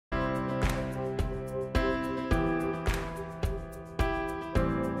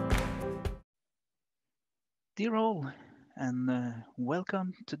Dear all, and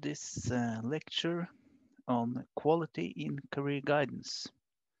welcome to this lecture on quality in career guidance.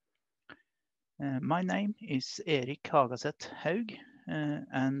 My name is Erik Hagaseth Haug,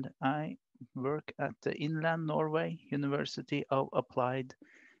 and I work at the Inland Norway University of Applied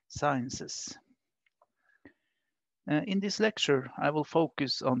Sciences. In this lecture, I will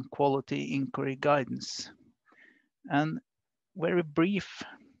focus on quality in career guidance and very brief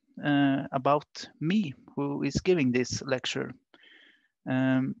about me, who is giving this lecture.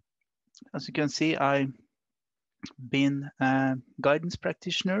 As you can see, I've been a guidance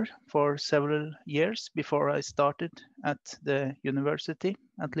practitioner for several years before I started at the university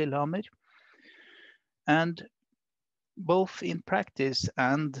at Lillehammer. And both in practice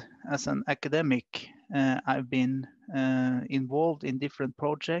and as an academic, I've been involved in different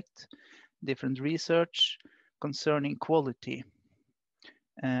projects, different research concerning quality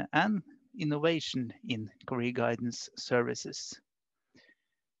and innovation in career guidance services.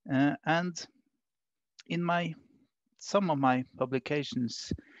 And in some of my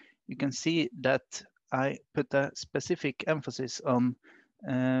publications, you can see that I put a specific emphasis on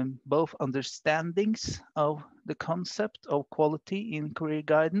both understandings of the concept of quality in career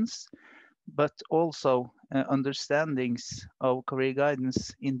guidance, but also understandings of career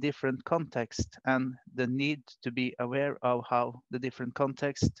guidance in different contexts and the need to be aware of how the different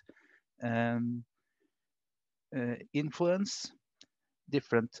contexts influence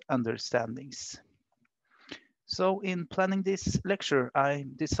different understandings. So in planning this lecture, I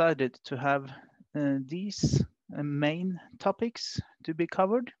decided to have these main topics to be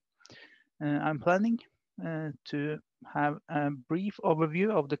covered. I'm planning to have a brief overview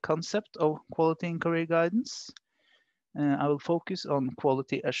of the concept of quality in career guidance. I will focus on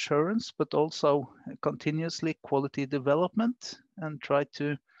quality assurance, but also continuously quality development and try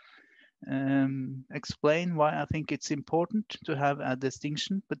to explain why I think it's important to have a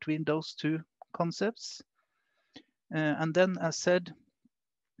distinction between those two concepts. And then, as said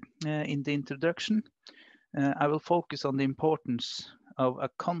in the introduction, I will focus on the importance of a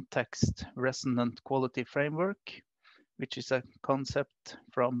context-resonant quality framework, which is a concept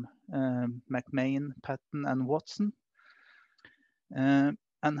from McMahon, Patton, and Watson, and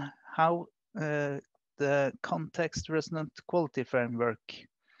how the context-resonant quality framework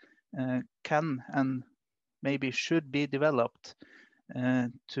can and maybe should be developed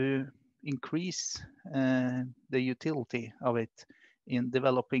to increase the utility of it in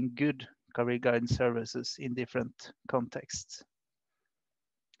developing good career guidance services in different contexts.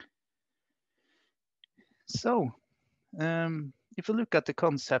 So, if you look at the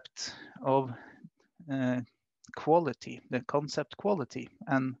concept of quality, the concept quality,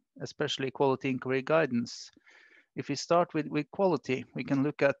 and especially quality in career guidance, if we start with quality, we can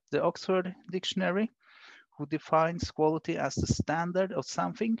look at the Oxford Dictionary, who defines quality as the standard of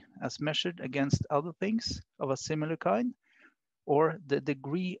something as measured against other things of a similar kind, or the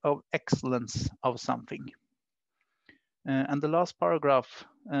degree of excellence of something. And the last paragraph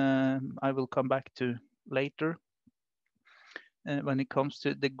I will come back to later when it comes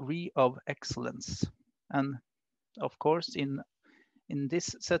to degree of excellence. And of course, in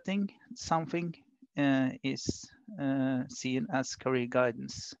this setting, something is seen as career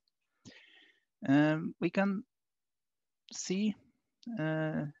guidance. We can see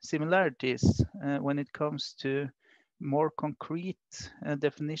similarities when it comes to more concrete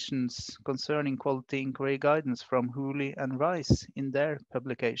definitions concerning quality in career guidance from Hooley and Rice in their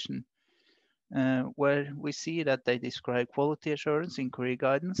publication, where we see that they describe quality assurance in career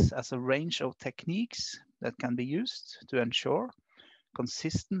guidance as a range of techniques that can be used to ensure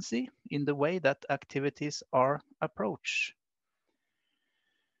consistency in the way that activities are approached.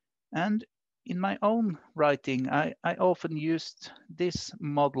 And in my own writing, I often used this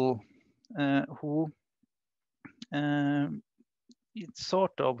model who it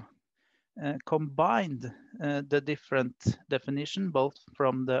sort of combined the different definition, both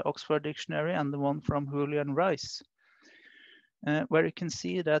from the Oxford Dictionary and the one from Hooley and Rice, where you can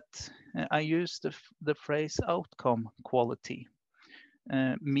see that I used the phrase outcome quality,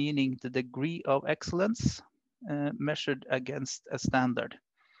 meaning the degree of excellence measured against a standard.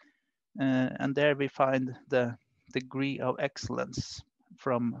 And there we find the degree of excellence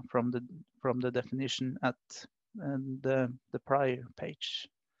from the definition at the prior page.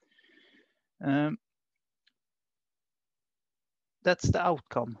 That's the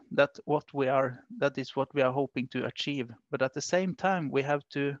outcome. That is what we are hoping to achieve. But at the same time, we have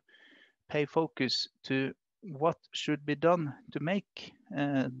to pay focus to what should be done to make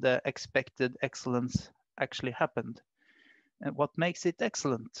the expected excellence actually happen. What makes it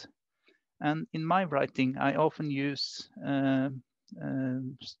excellent? And in my writing, I often use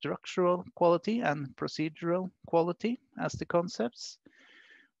structural quality and procedural quality as the concepts,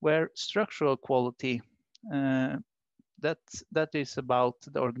 where structural quality, that is about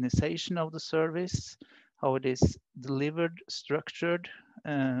the organization of the service, how it is delivered, structured,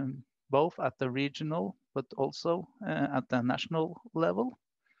 both at the regional but also at the national level.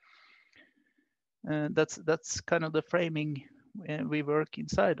 That's kind of the framing we work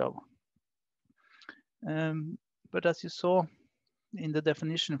inside of. But as you saw in the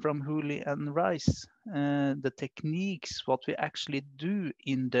definition from Hooley and Rice, the techniques, what we actually do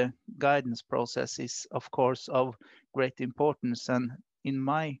in the guidance process is, of course, of great importance. And in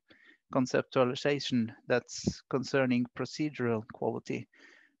my conceptualization, that's concerning procedural quality,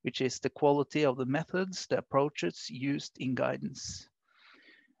 which is the quality of the methods, the approaches used in guidance.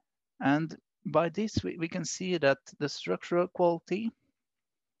 And by this, we can see that the structural quality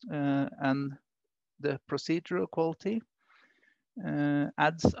and the procedural quality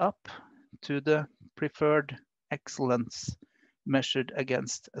adds up to the preferred excellence measured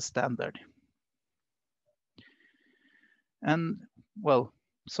against a standard. And well,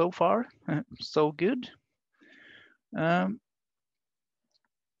 so far, so good.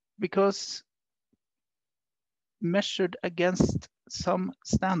 Because measured against some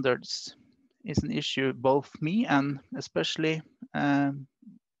standards is an issue both me and especially a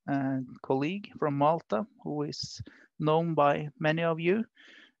colleague from Malta, who is known by many of you,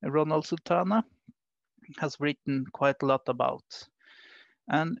 Ronald Sultana, has written quite a lot about.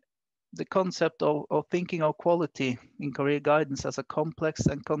 And the concept of thinking of quality in career guidance as a complex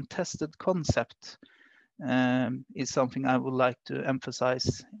and contested concept is something I would like to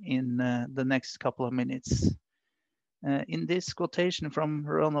emphasize in the next couple of minutes. In this quotation from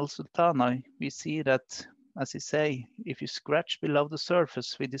Ronald Sultana, we see that, as he say, if you scratch below the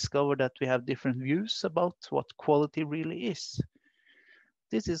surface, we discover that we have different views about what quality really is.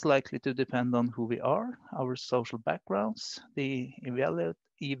 This is likely to depend on who we are, our social backgrounds, the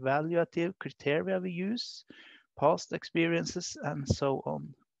evaluative criteria we use, past experiences, and so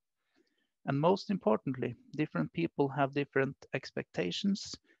on. And most importantly, different people have different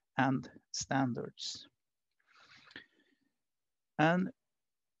expectations and standards. And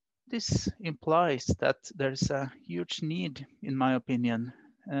this implies that there's a huge need, in my opinion,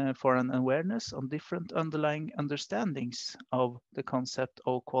 for an awareness on different underlying understandings of the concept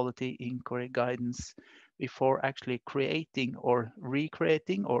of quality in career guidance before actually creating or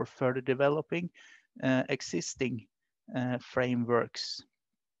recreating or further developing existing frameworks.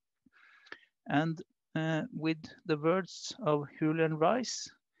 And with the words of Hooley and Rice,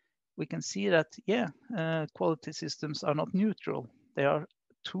 we can see that, quality systems are not neutral. They are a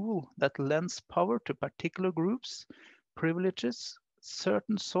tool that lends power to particular groups, privileges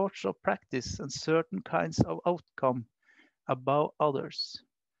certain sorts of practice and certain kinds of outcome above others.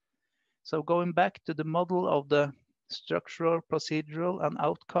 So going back to the model of the structural, procedural, and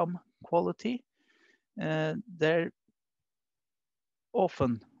outcome quality, there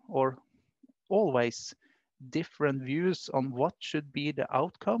often or always different views on what should be the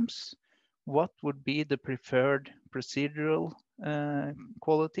outcomes, what would be the preferred procedural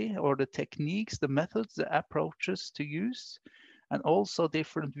quality or the techniques, the methods, the approaches to use, and also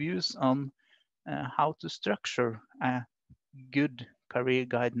different views on how to structure a good career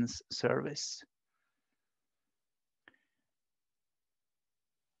guidance service.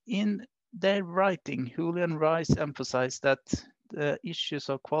 In their writing, Hooley and Rice emphasize that the issues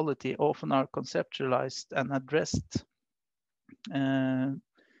of quality often are conceptualized and addressed in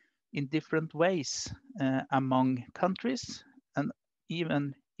different ways among countries and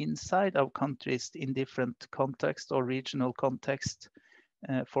even inside of countries in different context or regional context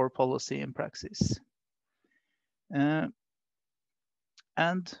for policy and praxis.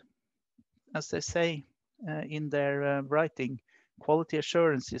 And as they say in their writing, quality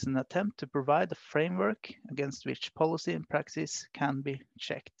assurance is an attempt to provide a framework against which policy and praxis can be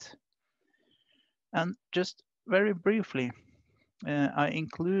checked. And just very briefly, I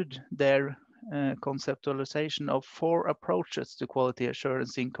include their conceptualization of 4 approaches to quality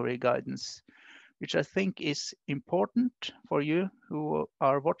assurance in career guidance, which I think is important for you who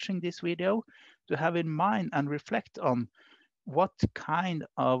are watching this video to have in mind and reflect on what kind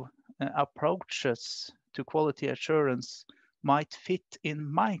of approaches to quality assurance might fit in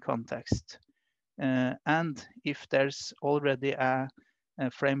my context. And if there's already a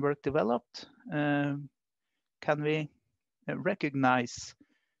framework developed, can we recognize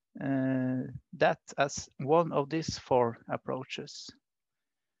that as one of these 4 approaches?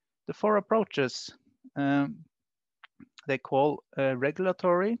 The 4 approaches they call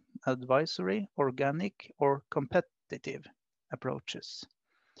regulatory, advisory, organic, or competitive approaches.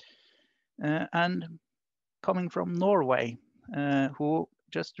 And coming from Norway, who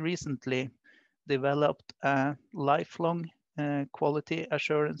just recently developed a lifelong quality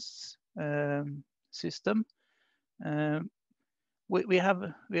assurance system, we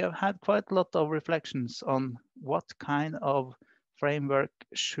have had quite a lot of reflections on what kind of framework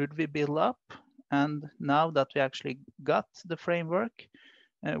should we build up, and now that we actually got the framework,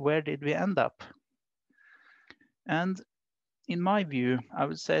 where did we end up? And in my view, I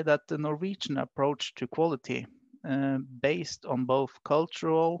would say that the Norwegian approach to quality, based on both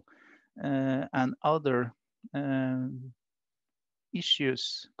cultural and other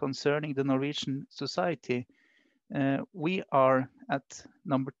issues concerning the Norwegian society, we are at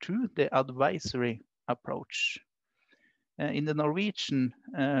number 2, the advisory approach. In the Norwegian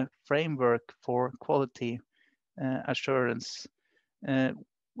framework for quality assurance,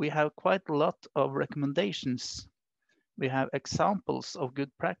 we have quite a lot of recommendations. We have examples of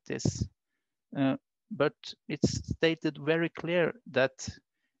good practice, but it's stated very clear that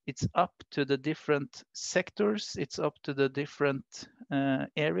it's up to the different sectors, it's up to the different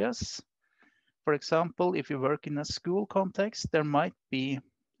areas. For example, if you work in a school context, there might be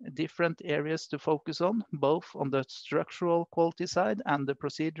different areas to focus on, both on the structural quality side and the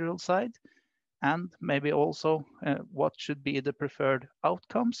procedural side, and maybe also what should be the preferred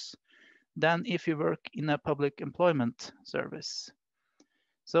outcomes than if you work in a public employment service.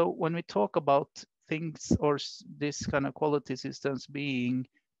 So when we talk about things or this kind of quality systems being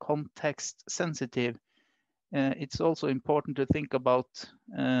context sensitive, it's also important to think about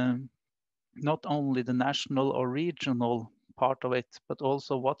not only the national or regional part of it, but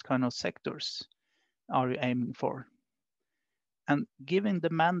also what kind of sectors are you aiming for. And given the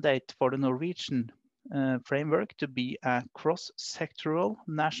mandate for the Norwegian framework to be a cross-sectoral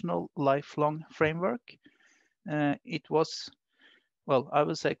national lifelong framework, it was, well, I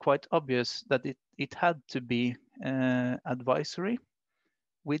would say quite obvious that it had to be advisory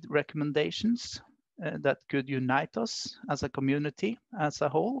with recommendations that could unite us as a community as a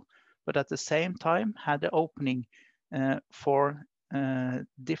whole, but at the same time had the opening for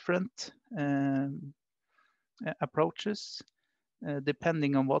different approaches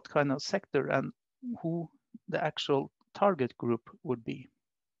depending on what kind of sector and who the actual target group would be.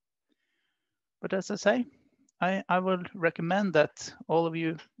 But as I say, I would recommend that all of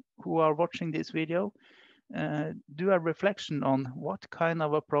you who are watching this video do a reflection on what kind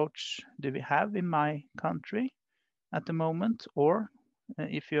of approach do we have in my country at the moment, or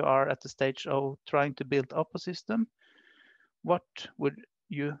if you are at the stage of trying to build up a system, what would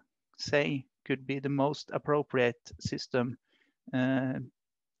you say could be the most appropriate system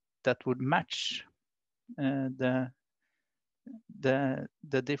that would match the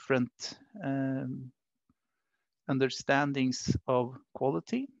different understandings of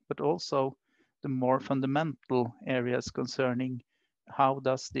quality, but also the more fundamental areas concerning how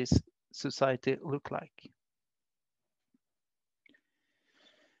does this society look like.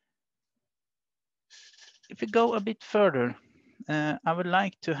 If we go a bit further, I would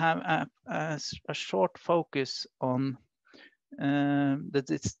like to have a short focus on the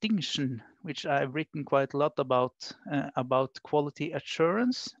distinction, which I've written quite a lot about quality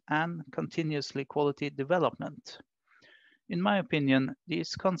assurance and continuously quality development. In my opinion,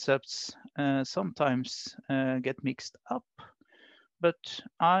 these concepts sometimes get mixed up, but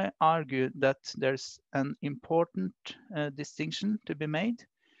I argue that there's an important distinction to be made,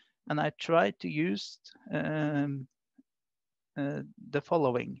 and I try to use the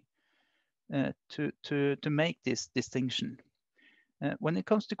following to make this distinction. When it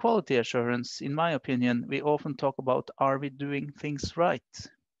comes to quality assurance, in my opinion, we often talk about, are we doing things right?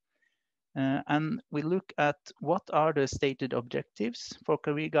 And we look at what are the stated objectives for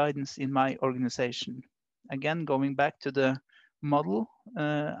career guidance in my organization. Again, going back to the model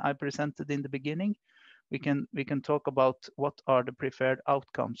I presented in the beginning, we can talk about what are the preferred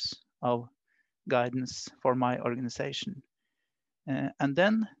outcomes of guidance for my organization. And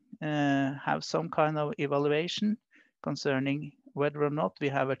then have some kind of evaluation concerning whether or not we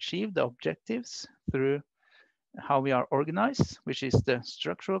have achieved the objectives through how we are organized, which is the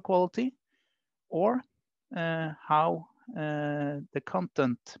structural quality, or how the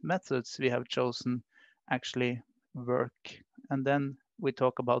content methods we have chosen actually work. And then we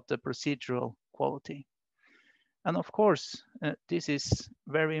talk about the procedural quality. And of course, this is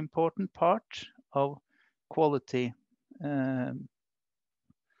very important part of quality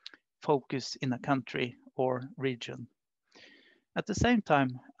focus in a country or region. At the same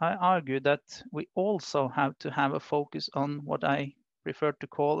time, I argue that we also have to have a focus on what I prefer to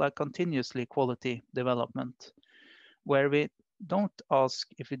call a continuously quality development, where we don't ask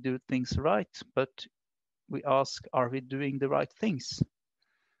if we do things right, but we ask, are we doing the right things?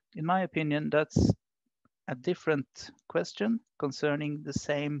 In my opinion, that's a different question concerning the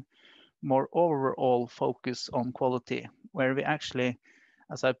same more overall focus on quality, where we actually,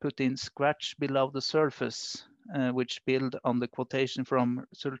 as I put in, scratch below the surface, which build on the quotation from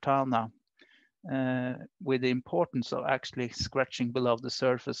Sultana, with the importance of actually scratching below the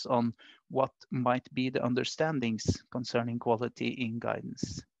surface on what might be the understandings concerning quality in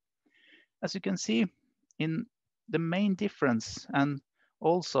guidance. As you can see, in the main difference, and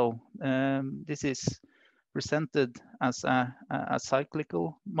also this is presented as a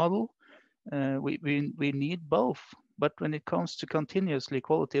cyclical model, we need both. But when it comes to continuously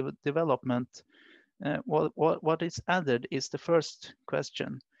quality development, what is added is the first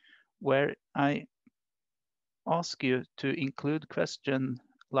question, where I ask you to include question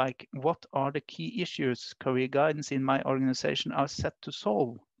like, what are the key issues career guidance in my organization are set to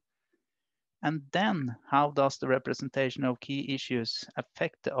solve? And then how does the representation of key issues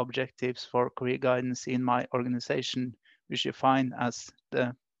affect the objectives for career guidance in my organization, which you find as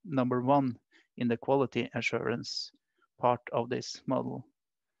the number one in the quality assurance part of this model?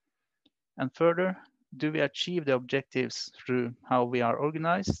 And further, do we achieve the objectives through how we are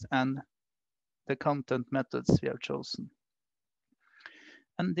organized and the content methods we have chosen?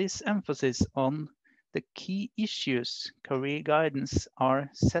 And this emphasis on the key issues career guidance are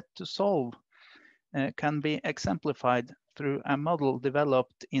set to solve can be exemplified through a model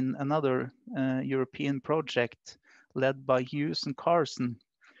developed in another European project led by Hughes and Carson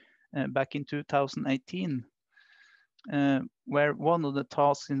back in 2018, where one of the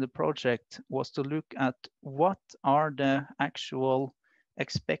tasks in the project was to look at what are the actual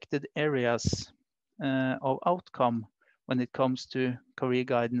expected areas of outcome when it comes to career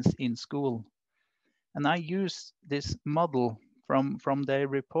guidance in school. And I use this model from their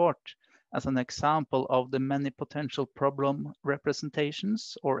report as an example of the many potential problem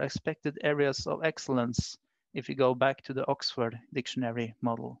representations or expected areas of excellence if you go back to the Oxford Dictionary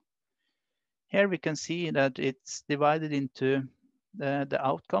model. Here we can see that it's divided into the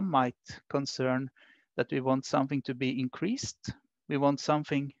outcome might concern that we want something to be increased, we want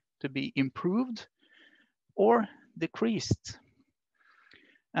something to be improved or decreased.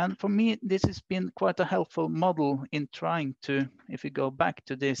 And for me, this has been quite a helpful model in trying to, if we go back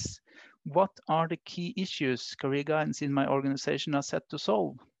to this, what are the key issues career guidance in my organization are set to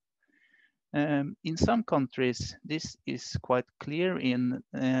solve? In some countries, this is quite clear in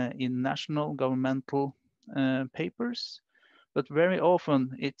national governmental papers, but very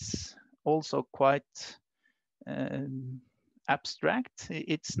often it's also quite abstract.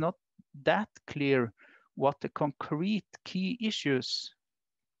 It's not that clear what the concrete key issues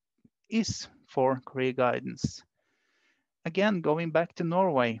is for career guidance. Again, going back to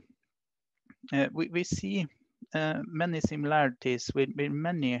Norway, we see many similarities with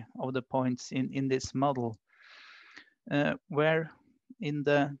many of the points in this model, where in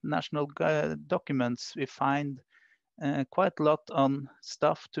the national documents we find quite a lot on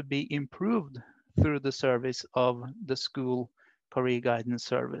stuff to be improved through the service of the school career guidance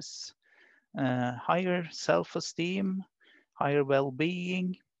service. Higher self-esteem, higher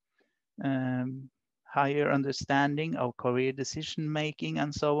well-being, higher understanding of career decision-making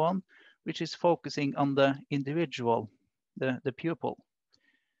and so on, which is focusing on the individual, the pupil.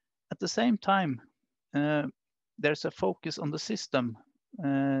 At the same time, there's a focus on the system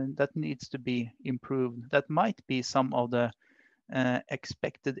that needs to be improved. That might be some of the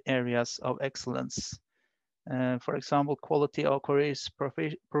expected areas of excellence. For example, quality of careers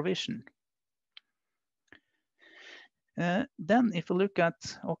provision. Then if we look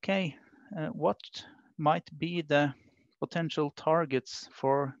at, okay, what might be the potential targets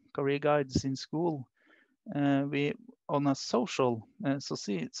for career guidance in school, we on a social,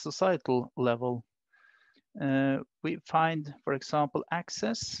 societal level, we find, for example,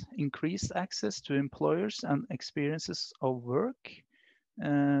 increased access to employers and experiences of work,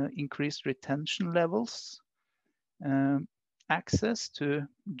 increased retention levels, access to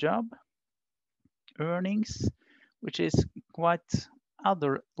job, earnings, which is quite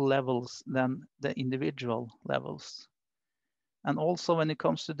other levels than the individual levels. And also when it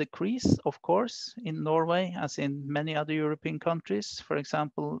comes to decrease, of course, in Norway, as in many other European countries, for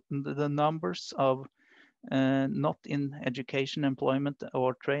example, the numbers of not in education, employment,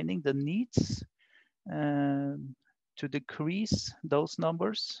 or training, the needs to decrease those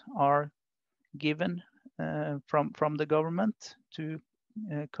numbers are given from the government to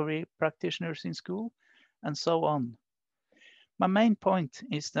career practitioners in school, and so on. My main point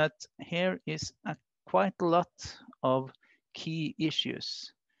is that here is quite a lot of key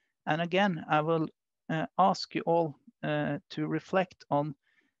issues. And again, I will ask you all to reflect on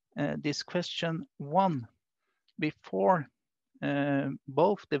this question 1 before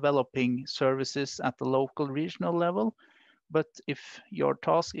both developing services at the local regional level, but if your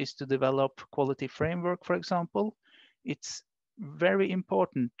task is to develop quality framework, for example, it's very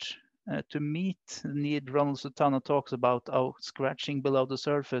important to meet the need Ronald Sutana talks about of scratching below the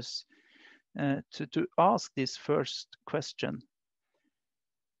surface, to ask this first question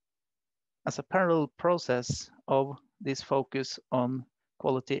as a parallel process of this focus on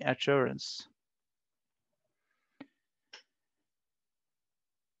quality assurance.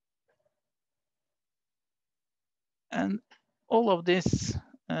 And all of this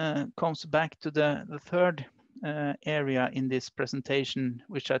comes back to the third area in this presentation,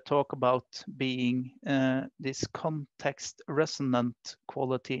 which I talk about being this context resonant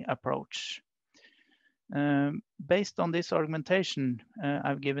quality approach. Based on this argumentation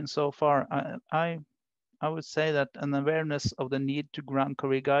I've given so far, I would say that an awareness of the need to ground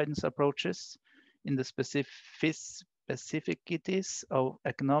career guidance approaches in the specificities of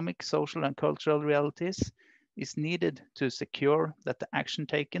economic, social, and cultural realities is needed to secure that the action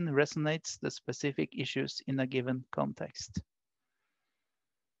taken resonates the specific issues in a given context.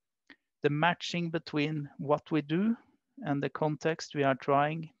 The matching between what we do and the context we are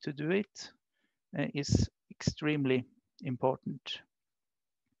trying to do it is extremely important.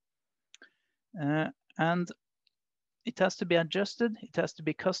 And it has to be adjusted, it has to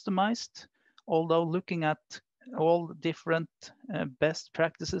be customized, although looking at all different best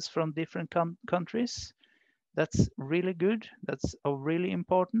practices from different countries, that's really good, that's really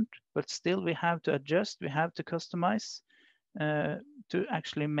important, but still we have to adjust, we have to customize to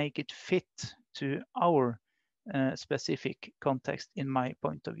actually make it fit to our specific context, in my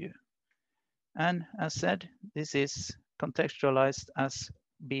point of view. And as said, this is contextualized as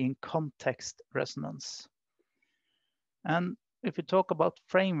being context resonance. And if we talk about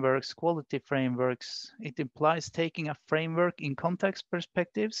frameworks, quality frameworks, it implies taking a framework in context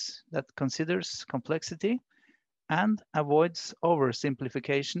perspectives that considers complexity and avoids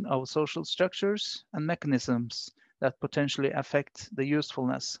oversimplification of social structures and mechanisms that potentially affect the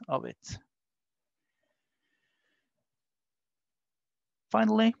usefulness of it.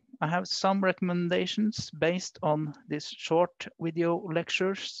 Finally, I have some recommendations based on these short video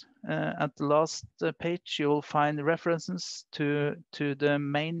lectures. At the last page, you will find references to the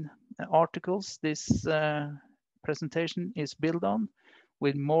main articles this presentation is built on,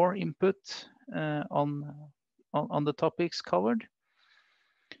 with more input on the topics covered.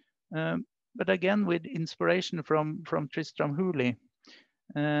 But again, with inspiration from Tristram Hooley,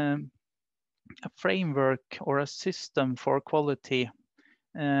 a framework or a system for quality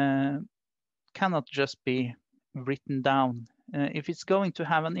cannot just be written down. If it's going to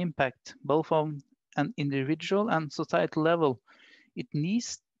have an impact both on an individual and societal level, it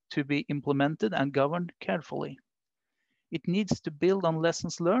needs to be implemented and governed carefully. It needs to build on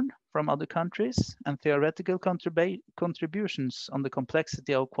lessons learned from other countries and theoretical contributions on the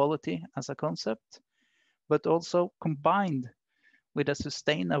complexity of quality as a concept, but also combined with a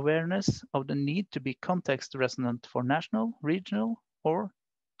sustained awareness of the need to be context resonant for national, regional, or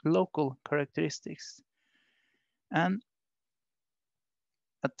local characteristics. And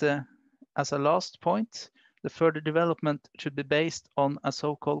as a last point, the further development should be based on a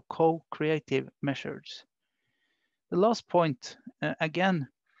so-called co-creative measures. The last point, again,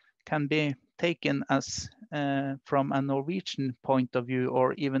 can be taken as from a Norwegian point of view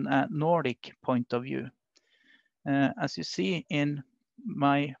or even a Nordic point of view. As you see in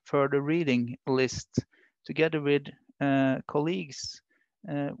my further reading list, together with colleagues,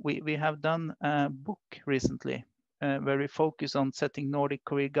 we have done a book recently where we focus on setting Nordic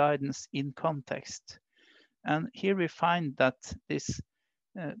career guidance in context. And here we find that this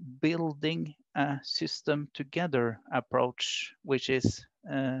building a system together approach, which is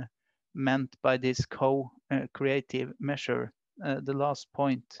meant by this co-creative measure, the last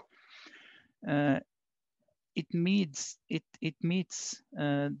point, it meets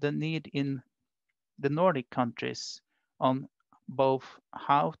the need in the Nordic countries on both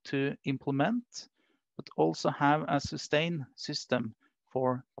how to implement, but also have a sustained system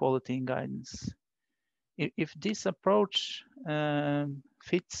for quality and guidance. If this approach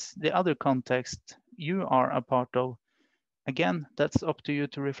fits the other context you are a part of, again, that's up to you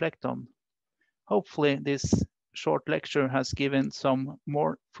to reflect on. Hopefully this short lecture has given some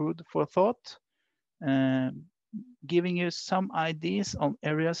more food for thought. giving you some ideas on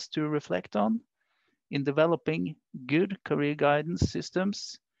areas to reflect on in developing good career guidance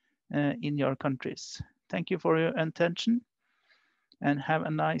systems in your countries. Thank you for your attention and have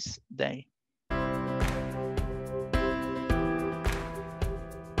a nice day.